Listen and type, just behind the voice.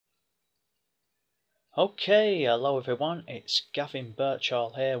Okay, hello everyone, it's Gavin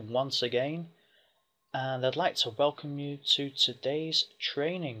Birchall here once again, and I'd like to welcome you to today's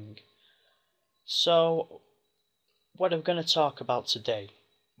training. So, what are we going to talk about today?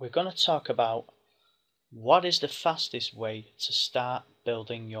 We're going to talk about what is the fastest way to start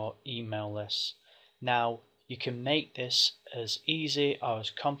building your email list. Now, you can make this as easy or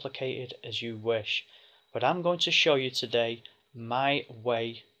as complicated as you wish, but I'm going to show you today my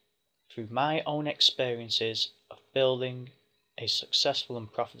way through my own experiences of building a successful and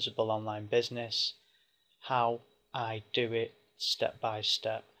profitable online business, how I do it step by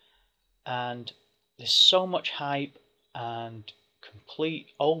step. And there's so much hype and complete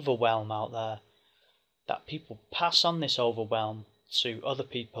overwhelm out there that people pass on this overwhelm to other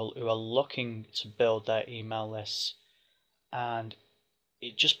people who are looking to build their email lists, and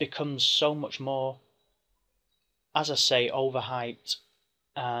it just becomes so much more, as I say, overhyped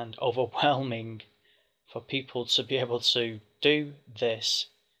and overwhelming for people to be able to do this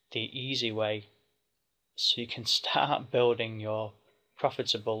the easy way, so you can start building your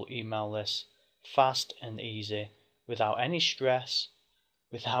profitable email list fast and easy without any stress,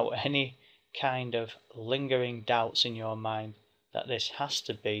 without any kind of lingering doubts in your mind that this has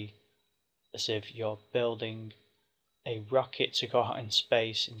to be as if you're building a rocket to go out in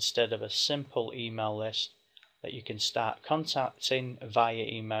space instead of a simple email list that you can start contacting via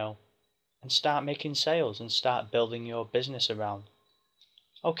email and start making sales and start building your business around.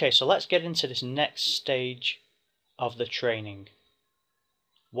 Okay, so let's get into this next stage of the training.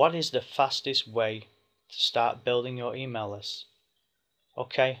 What is the fastest way to start building your email list?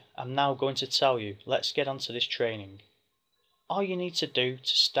 Okay, I'm now going to tell you. Let's get onto this training. All you need to do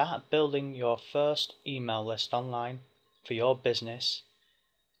to start building your first email list online for your business,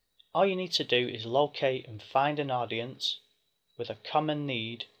 all you need to do is locate and find an audience with a common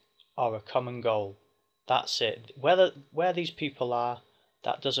need or a common goal. That's it. Where these people are,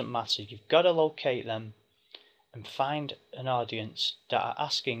 that doesn't matter. You've got to locate them and find an audience that are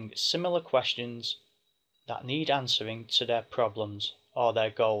asking similar questions that need answering to their problems or their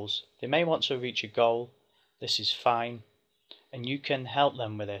goals. They may want to reach a goal. This is fine, and you can help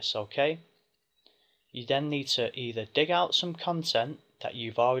them with this, okay? You then need to either dig out some content that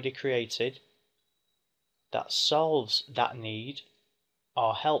you've already created that solves that need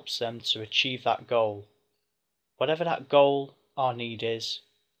or helps them to achieve that goal. Whatever that goal or need is,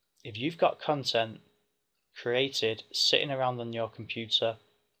 if you've got content created sitting around on your computer,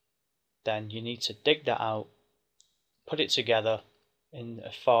 then you need to dig that out, put it together in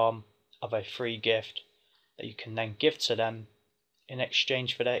a form of a free gift that you can then give to them in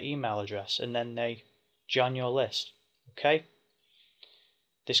exchange for their email address, and then they join your list. Okay?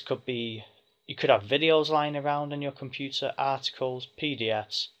 This could be, you could have videos lying around on your computer, articles,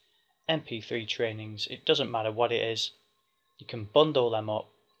 PDFs, MP3 trainings. It doesn't matter what it is. You can bundle them up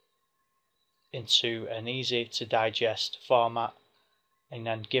into an easy to digest format and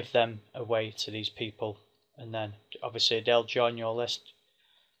then give them away to these people, and then obviously they'll join your list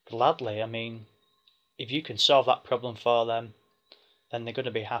gladly. I mean, if you can solve that problem for them, then they're going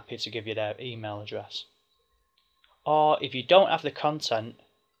to be happy to give you their email address. Or if you don't have the content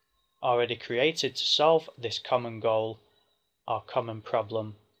already created to solve this common goal or common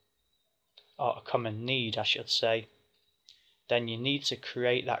problem, or a common need I should say, then you need to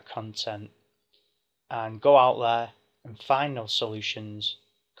create that content and go out there and find those solutions,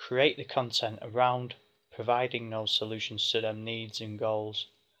 create the content around providing those solutions to their needs and goals,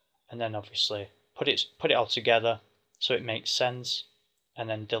 and then obviously put it all together so it makes sense, and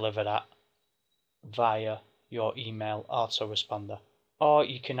then deliver that via your email autoresponder. Or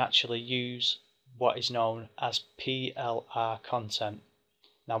you can actually use what is known as PLR content.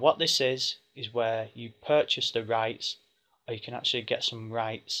 Now what this is where you purchase the rights, or you can actually get some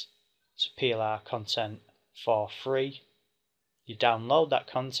rights to PLR content for free. You download that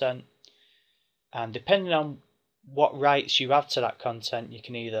content, and depending on what rights you have to that content, you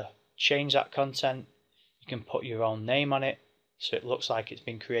can either change that content, you can put your own name on it so it looks like it's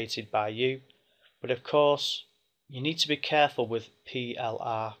been created by you. But of course, you need to be careful with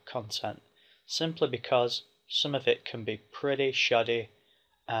PLR content, simply because some of it can be pretty shoddy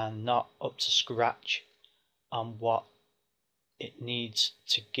and not up to scratch on what it needs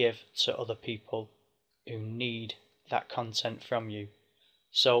to give to other people who need that content from you.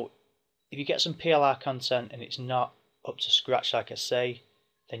 So if you get some PLR content and it's not up to scratch, like I say,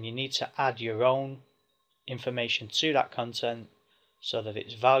 then you need to add your own information to that content so that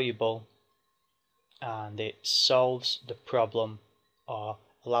it's valuable and it solves the problem or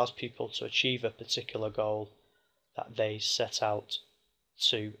allows people to achieve a particular goal that they set out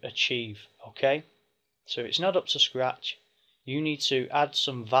to achieve. Okay? So it's not up to scratch. You need to add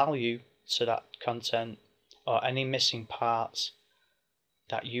some value to that content, or any missing parts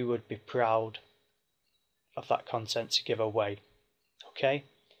that you would be proud of that content to give away. Okay,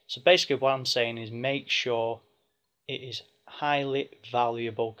 so basically what I'm saying is make sure it is highly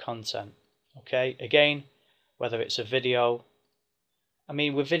valuable content. Okay, again, whether it's a video, I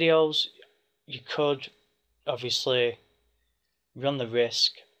mean, with videos you could obviously run the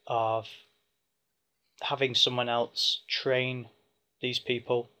risk of having someone else train these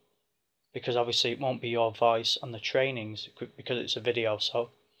people, because obviously it won't be your voice on the trainings because it's a video. So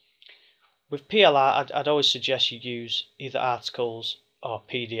with PLR, I'd always suggest you use either articles or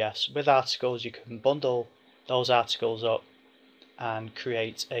PDFs. With articles, you can bundle those articles up and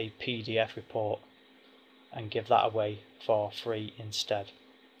create a PDF report and give that away for free instead.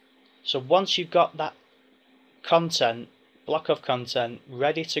 So once you've got that content, block of content,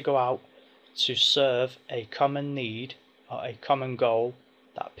 ready to go out to serve a common need or a common goal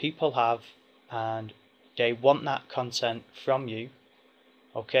that people have, and they want that content from you,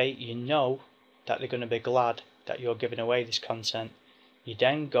 okay, you know that they're going to be glad that you're giving away this content. You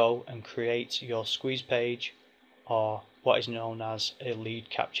then go and create your squeeze page, or what is known as a lead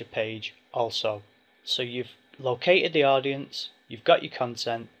capture page also. So you've located the audience, you've got your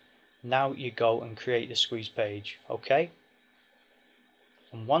content, now you go and create the squeeze page, okay?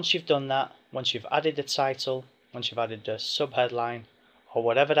 And once you've done that, once you've added the title, once you've added the subheadline or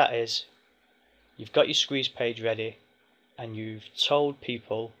whatever that is, you've got your squeeze page ready, and you've told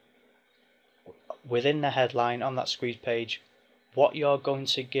people within the headline on that squeeze page what you're going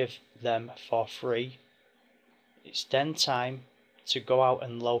to give them for free. It's then time to go out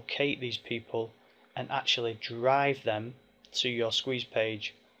and locate these people and actually drive them to your squeeze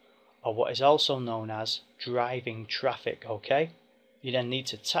page, or what is also known as driving traffic, okay? You then need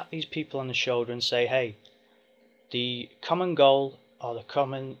to tap these people on the shoulder and say, hey, the common goal or the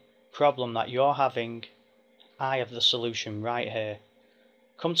common problem that you're having, I have the solution right here.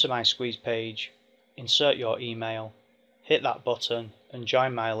 Come to my squeeze page, insert your email, hit that button and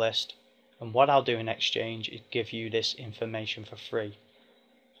join my list, and what I'll do in exchange is give you this information for free.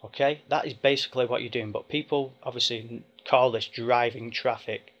 Okay, that is basically what you're doing, but people obviously call this driving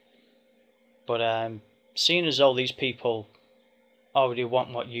traffic. But seeing as though these people already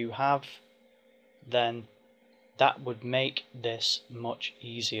want what you have, then that would make this much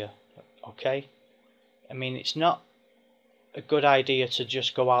easier. Okay, I mean, it's not a good idea to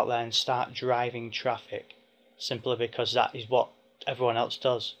just go out there and start driving traffic simply because that is what everyone else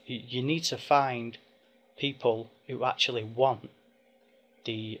does. You need to find people who actually want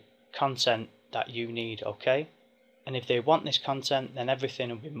the content that you need, okay? And if they want this content, then everything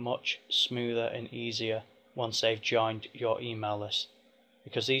will be much smoother and easier once they've joined your email list,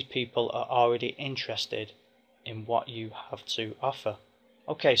 because these people are already interested in what you have to offer.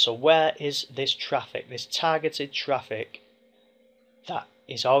 Okay, so where is this traffic, this targeted traffic that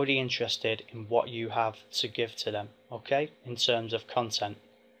is already interested in what you have to give to them, okay, in terms of content?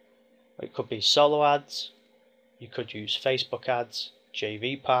 It could be solo ads, you could use Facebook ads,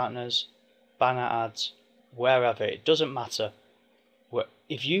 JV partners, banner ads, wherever, it doesn't matter.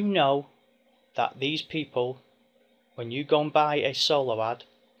 If you know that these people, when you go and buy a solo ad,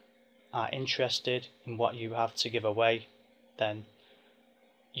 are interested in what you have to give away, then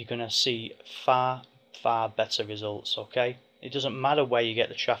you're going to see far better results, okay? It doesn't matter where you get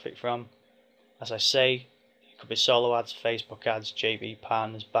the traffic from. As I say, it could be solo ads, Facebook ads, JV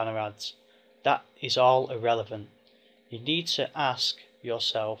partners, banner ads. That is all irrelevant. You need to ask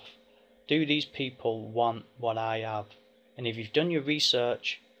yourself, do these people want what I have? And if you've done your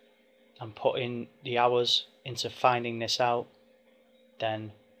research and put in the hours into finding this out,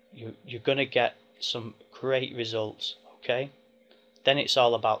 then you're going to get some great results, okay? Then it's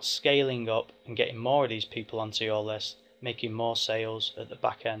all about scaling up and getting more of these people onto your list, making more sales at the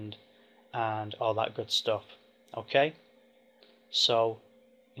back end and all that good stuff, okay? So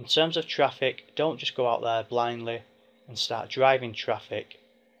in terms of traffic, don't just go out there blindly and start driving traffic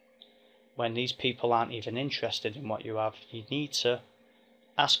when these people aren't even interested in what you have. You need to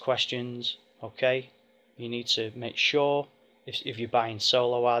ask questions, okay? You need to make sure, if you're buying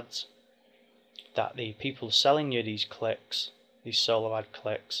solo ads, that the people selling you these clicks, these solo ad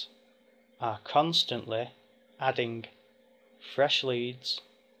clicks, are constantly adding fresh leads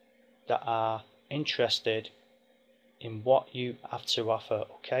that are interested in what you have to offer,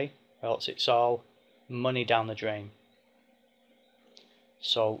 okay? Or else it's all money down the drain.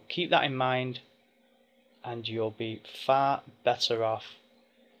 So keep that in mind, and you'll be far better off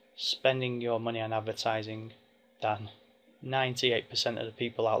spending your money on advertising than 98% of the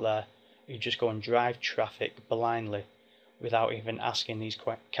people out there who just go and drive traffic blindly without even asking these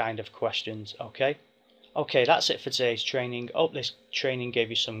kind of questions. Okay, that's it for today's training. Hope this training gave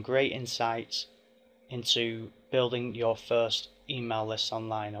you some great insights into building your first email list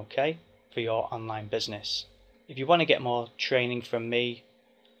online, okay, for your online business. If you want to get more training from me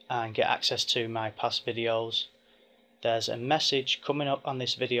and get access to my past videos, there's a message coming up on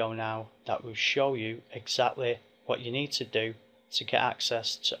this video now that will show you exactly what you need to do to get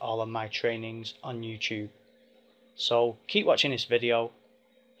access to all of my trainings on YouTube. So keep watching this video,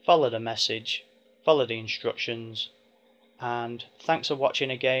 follow the message, follow the instructions, and thanks for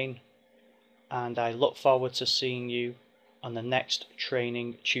watching again, and I look forward to seeing you on the next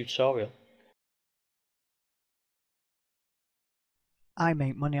training tutorial. I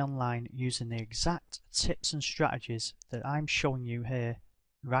make money online using the exact tips and strategies that I'm showing you here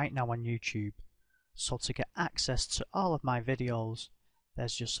right now on YouTube. So to get access to all of my videos,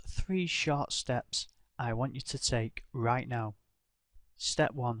 there's just 3 short steps I want you to take right now.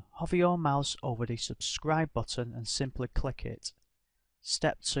 Step 1. Hover your mouse over the subscribe button and simply click it.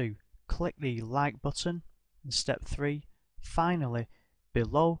 Step 2. Click the like button. And step 3. Finally,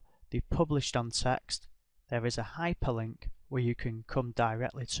 below the published on text, there is a hyperlink where you can come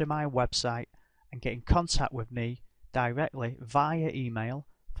directly to my website and get in contact with me directly via email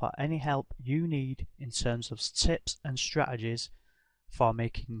for any help you need in terms of tips and strategies for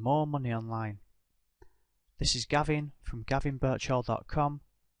making more money online. This is Gavin from gavinbirchall.com,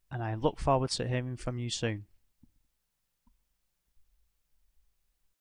 and I look forward to hearing from you soon.